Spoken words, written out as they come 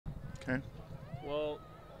Okay. Well,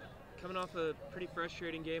 coming off a pretty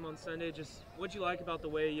frustrating game on Sunday, just what'd you like about the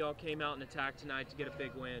way y'all came out and attacked tonight to get a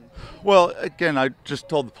big win? Well, again, I just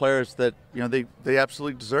told the players that they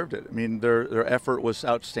absolutely deserved it. I mean, their effort was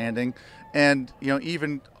outstanding, and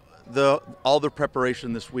even all their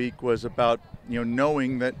preparation this week was about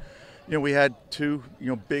knowing that we had two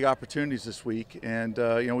big opportunities this week, and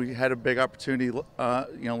we had a big opportunity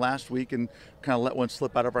last week and kind of let one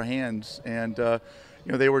slip out of our hands, and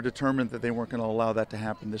they were determined that they weren't going to allow that to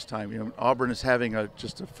happen this time. Auburn is having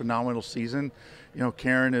just a phenomenal season.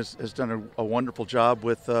 Karen has done a wonderful job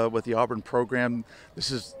with the Auburn program.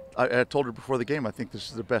 I told her before the game, I think this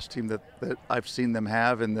is the best team that I've seen them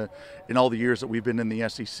have in all the years that we've been in the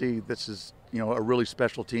SEC. This is a really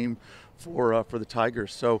special team for the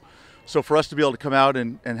Tigers. So for us to be able to come out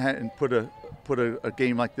and put a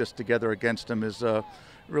game like this together against them is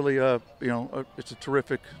really it's a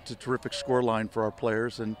terrific score line for our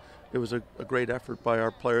players, and it was a great effort by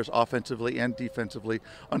our players offensively and defensively.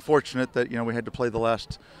 Unfortunate that we had to play the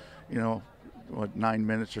last 9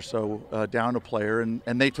 minutes or so down a player,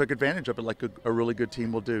 and they took advantage of it like a really good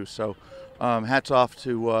team will do. So hats off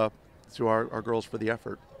to our girls for the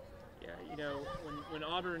effort. Yeah, when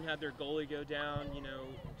Auburn had their goalie go down,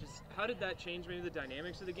 just how did that change maybe the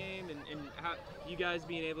dynamics of the game, and how you guys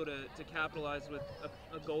being able to capitalize with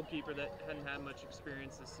a goalkeeper that hadn't had much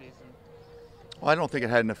experience this season? Well, I don't think it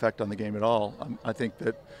had an effect on the game at all. I think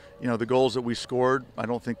that the goals that we scored, I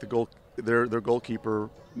don't think their goalkeeper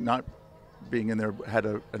not being in there had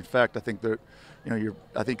an effect. I think that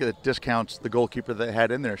I think it discounts the goalkeeper that they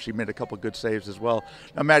had in there. She made a couple good saves as well.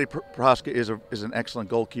 Now, Maddie Prohaska is an excellent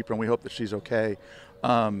goalkeeper, and we hope that she's okay.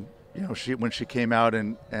 When she came out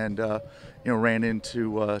and ran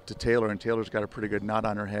into to Taylor, and Taylor's got a pretty good knot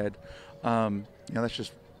on her head. That's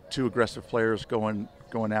just two aggressive players going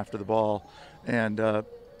after the ball, and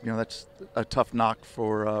that's a tough knock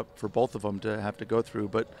for both of them to have to go through.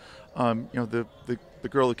 But the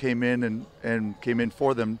girl who came in and came in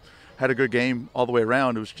for them had a good game all the way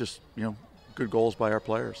around. It was just good goals by our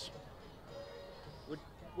players.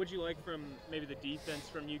 What'd you like from maybe the defense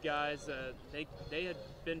from you guys? They had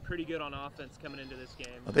been pretty good on offense coming into this game.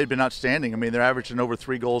 They'd been outstanding. I mean, they're averaging over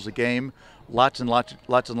 3 goals a game, lots and lots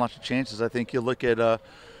of chances. I think you look at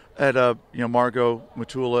Margot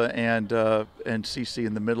Matula and Cece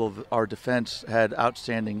in the middle of our defense had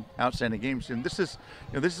outstanding games. And this is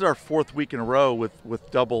our 4th week in a row with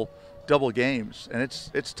double games, and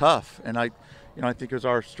it's tough. And I think it was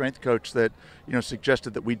our strength coach that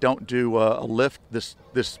suggested that we don't do a lift this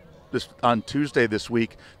on Tuesday this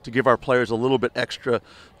week to give our players a little bit extra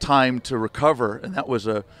time to recover, and that was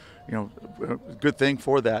a good thing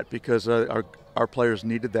for that, because our players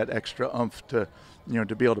needed that extra oomph to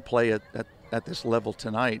be able to play at this level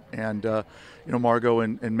tonight. And Margot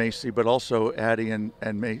and Macy, but also Addie and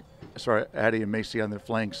Macy on their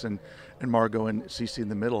flanks, and Margot and Cece in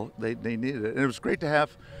the middle. They needed it, and it was great to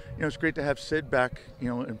have. It's great to have Sid back,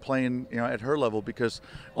 and playing, at her level, because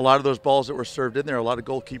a lot of those balls that were served in there, a lot of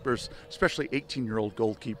goalkeepers, especially 18-year-old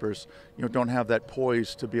goalkeepers, don't have that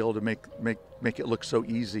poise to be able to make it look so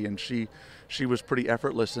easy. And she was pretty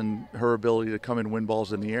effortless in her ability to come and win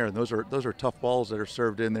balls in the air. And those are tough balls that are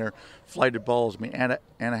served in there, flighted balls. I mean,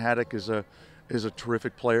 Anna Haddock is a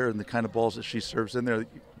terrific player, and the kind of balls that she serves in there,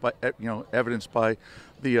 evidenced by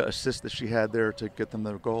the assist that she had there to get them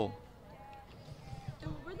their goal.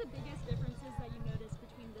 And what were the biggest differences that you noticed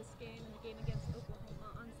between this game and the game against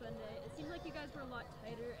Oklahoma on Sunday? It seemed like you guys were a lot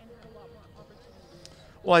tighter and had a lot more opportunities.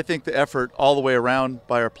 Well, I think the effort all the way around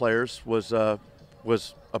by our players was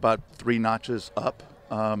about 3 notches up.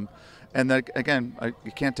 And then again,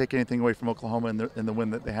 you can't take anything away from Oklahoma in the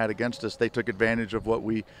win that they had against us. They took advantage of what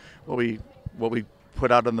we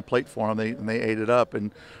put out on the plate for them. They ate it up.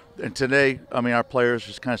 And today, I mean, our players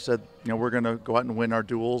just kind of said, we're going to go out and win our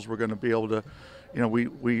duels. We're going to be able to,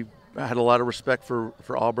 we had a lot of respect for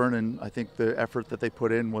Auburn, and I think the effort that they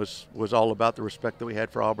put in was all about the respect that we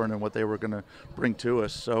had for Auburn and what they were going to bring to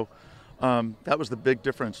us. So that was the big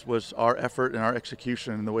difference, was our effort and our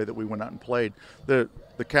execution and the way that we went out and played. The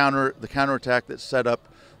counterattack that set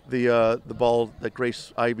up the ball that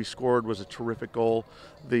Grace Ivey scored was a terrific goal.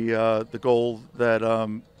 The goal that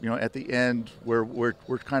at the end where we're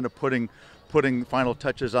kind of putting final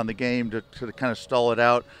touches on the game to kind of stall it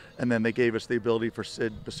out, and then they gave us the ability for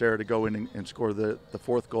Sid Becerra to go in and score the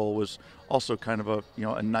 4th goal, was also kind of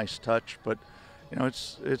a nice touch. But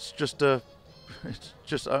it's just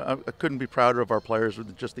I couldn't be prouder of our players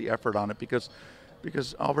with just the effort on it, because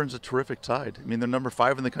Auburn's a terrific side. I mean, they're number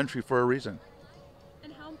 5 in the country for a reason.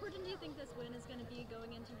 And how important do you think this win is going to be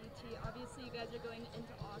going into UT? Obviously, you guys are going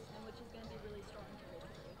into Austin, which is going to be really strong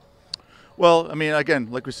territory. Well, I mean, again,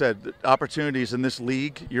 like we said, the opportunities in this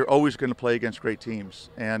league, you're always going to play against great teams,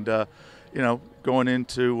 and going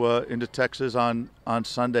into Texas on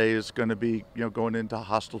Sunday is going to be going into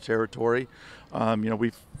hostile territory.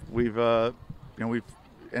 We've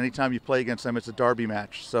anytime you play against them, it's a derby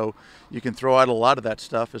match. So you can throw out a lot of that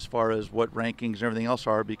stuff as far as what rankings and everything else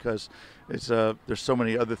are, because there's so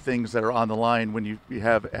many other things that are on the line when you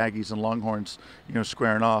have Aggies and Longhorns,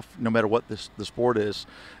 squaring off, no matter what the sport is.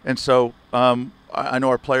 And so I know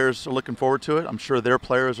our players are looking forward to it. I'm sure their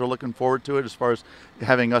players are looking forward to it as far as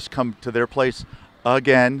having us come to their place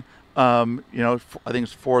again. I think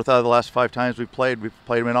it's 4th out of the last 5 times we've played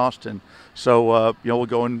them in Austin. So we'll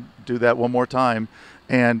go and do that one more time.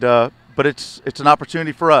 And but it's an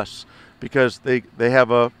opportunity for us, because they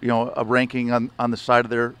have a ranking on the side of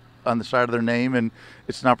their name, and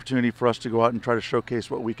it's an opportunity for us to go out and try to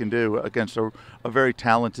showcase what we can do against a very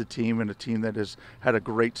talented team, and a team that has had a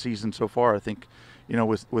great season so far. I think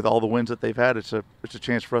with all the wins that they've had, it's a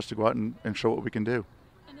chance for us to go out and show what we can do.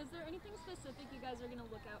 And is there anything specific you guys are going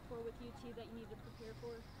to look out for with UT that you need to prepare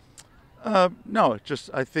for? No, it's just,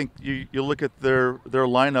 I think you look at their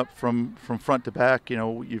lineup from front to back.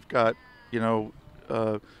 You've got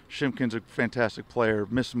Shimkin's a fantastic player.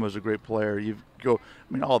 Missimo's a great player.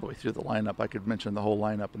 All the way through the lineup. I could mention the whole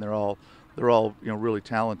lineup, and they're all really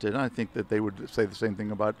talented. And I think that they would say the same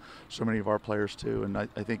thing about so many of our players too. And I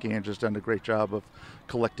think Angela's done a great job of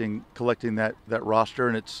collecting that roster,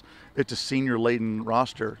 and it's a senior-laden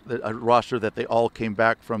roster, a roster that they all came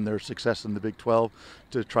back from their success in the Big 12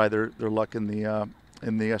 to try their luck in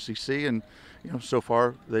the SEC, and so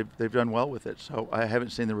far they've done well with it. So I haven't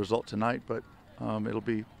seen the result tonight, but it'll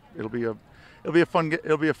be a fun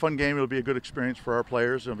game. It'll be a good experience for our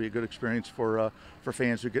players. It'll be a good experience for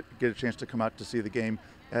fans who get a chance to come out to see the game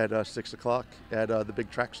at 6 o'clock at the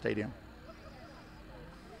big track stadium.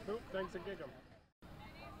 Cool. Thanks and gig 'em.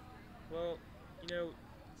 Well, it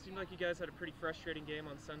seemed like you guys had a pretty frustrating game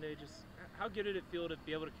on Sunday. Just how good did it feel to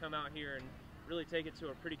be able to come out here and really take it to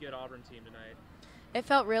a pretty good Auburn team tonight? It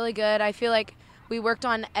felt really good. I feel like we worked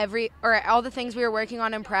on all the things we were working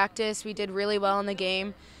on in practice. We did really well in the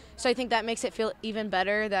game. So I think that makes it feel even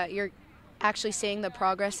better that you're actually seeing the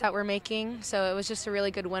progress that we're making. So it was just a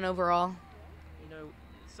really good win overall.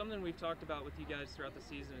 Something we've talked about with you guys throughout the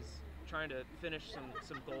season is trying to finish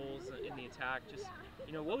some goals in the attack. Just,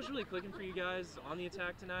 what was really clicking for you guys on the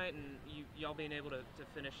attack tonight, and y'all being able to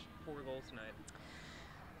finish 4 goals tonight?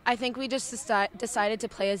 I think we just decided to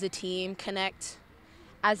play as a team, connect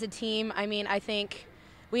as a team. I think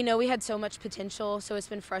we know we had so much potential, so it's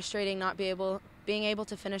been frustrating not being able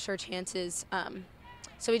to finish our chances.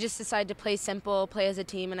 So we just decided to play simple, play as a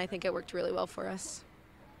team, and I think it worked really well for us.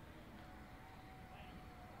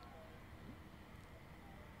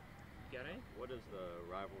 What is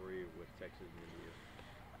the rivalry with Texas mean to you?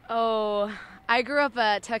 Oh, I grew up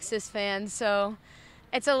a Texas fan, so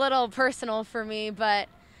it's a little personal for me, but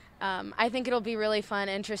I think it'll be really fun,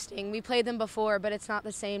 interesting. We played them before, but it's not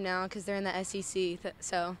the same now because they're in the SEC,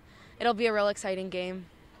 so it'll be a real exciting game.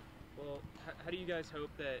 Well, how do you guys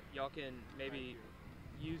hope that y'all can maybe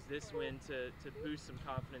use this win to boost some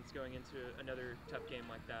confidence going into another tough game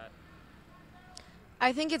like that?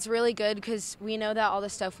 I think it's really good because we know that all the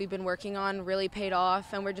stuff we've been working on really paid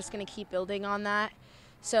off, and we're just going to keep building on that.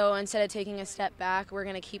 So instead of taking a step back, we're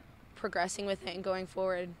going to keep progressing with it and going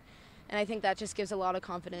forward. And I think that just gives a lot of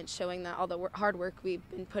confidence, showing that all the hard work we've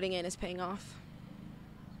been putting in is paying off.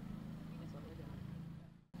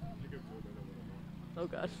 Oh,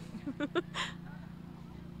 God.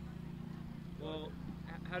 Well,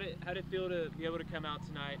 how did it feel to be able to come out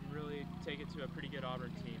tonight and really take it to a pretty good Auburn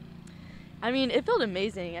team? It felt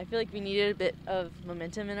amazing. I feel like we needed a bit of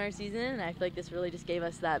momentum in our season, and I feel like this really just gave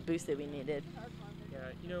us that boost that we needed.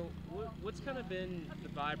 Yeah, what's kind of been the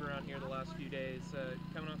vibe around here the last few days,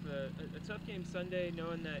 coming off a tough game Sunday,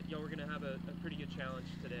 knowing that y'all were going to have a pretty good challenge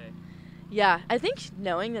today? Yeah, I think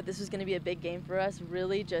knowing that this was going to be a big game for us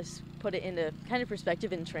really just put it into kind of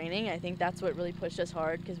perspective in training. I think that's what really pushed us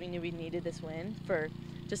hard because we knew we needed this win for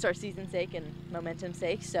just our season's sake and momentum's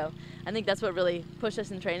sake. So I think that's what really pushed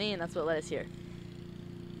us in training, and that's what led us here.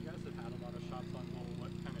 You guys have had a lot of shots on goal.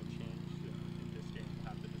 What kind of changed in this game to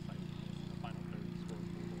have the decisiveness in the final third score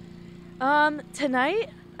 4 goals? Tonight,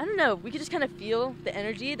 I don't know. We could just kind of feel the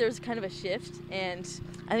energy. There was kind of a shift, and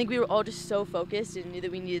I think we were all just so focused and knew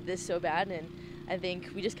that we needed this so bad. And I think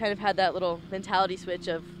we just kind of had that little mentality switch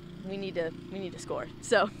of we need to score.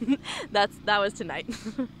 So that was tonight.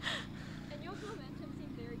 And your momentum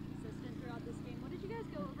seemed very consistent throughout this game. What did you guys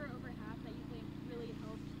go over half that you think really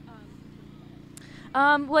helped?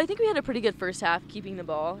 Well, I think we had a pretty good first half keeping the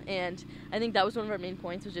ball, and I think that was one of our main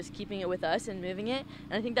points, was just keeping it with us and moving it,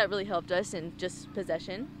 and I think that really helped us in just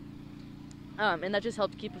possession, and that just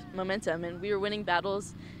helped keep momentum, and we were winning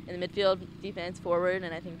battles in the midfield, defense, forward,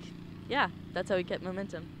 and I think, yeah, that's how we kept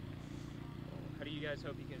momentum. How do you guys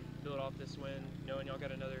hope you can build off this win, knowing y'all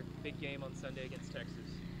got another big game on Sunday against Texas?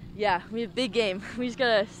 Yeah, we have a big game. We just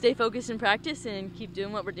got to stay focused in practice and keep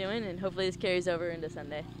doing what we're doing, and hopefully this carries over into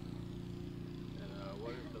Sunday.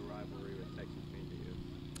 What does the rivalry with Texas mean to you?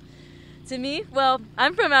 To me, well,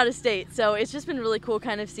 I'm from out of state, so it's just been really cool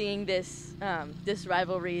kind of seeing this this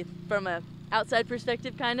rivalry from a outside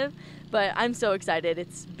perspective kind of, but I'm so excited.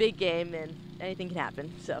 It's a big game and anything can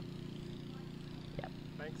happen, so.